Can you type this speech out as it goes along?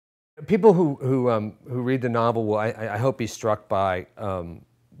People who read the novel will, I hope, be struck by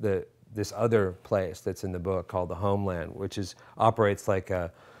this other place that's in the book called the Homeland, which operates like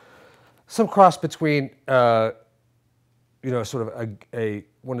some cross between sort of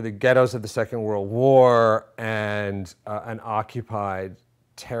one of the ghettos of the Second World War and an occupied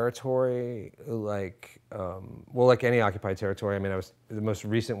territory, like any occupied territory. I mean, the most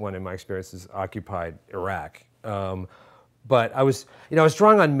recent one in my experience is occupied Iraq. But I was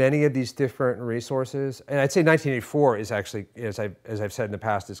drawing on many of these different resources, and I'd say 1984 is actually, as I've said in the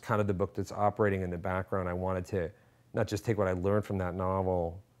past, is kind of the book that's operating in the background. I wanted to not just take what I learned from that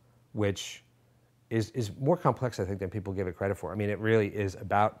novel, which is more complex, I think, than people give it credit for. I mean, it really is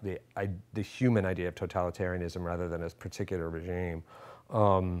about the human idea of totalitarianism rather than a particular regime.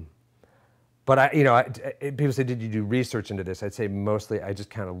 But people say, did you do research into this? I'd say mostly I just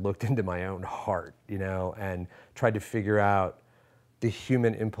kind of looked into my own heart, and tried to figure out the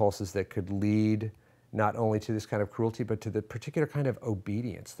human impulses that could lead not only to this kind of cruelty, but to the particular kind of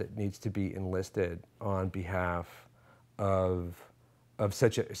obedience that needs to be enlisted on behalf of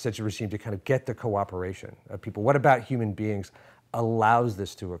such a regime to kind of get the cooperation of people. What about human beings allows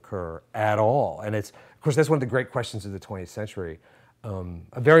this to occur at all? And of course, that's one of the great questions of the 20th century.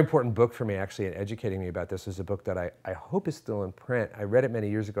 A very important book for me, actually, in educating me about this is a book that I hope is still in print. I read it many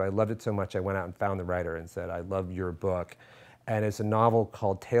years ago. I loved it so much I went out and found the writer and said, I love your book. And it's a novel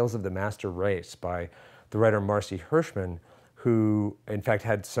called Tales of the Master Race by the writer Marcy Hirschman, who, in fact,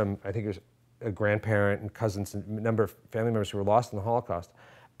 had I think it was a grandparent and cousins and a number of family members who were lost in the Holocaust.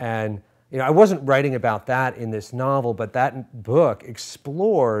 And I wasn't writing about that in this novel, but that book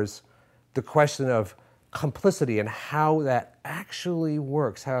explores the question of complicity and how that actually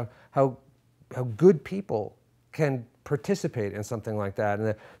works, how good people can participate in something like that,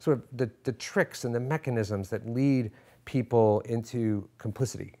 and the tricks and the mechanisms that lead people into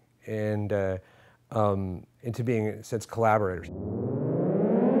complicity and into being, in a sense, collaborators.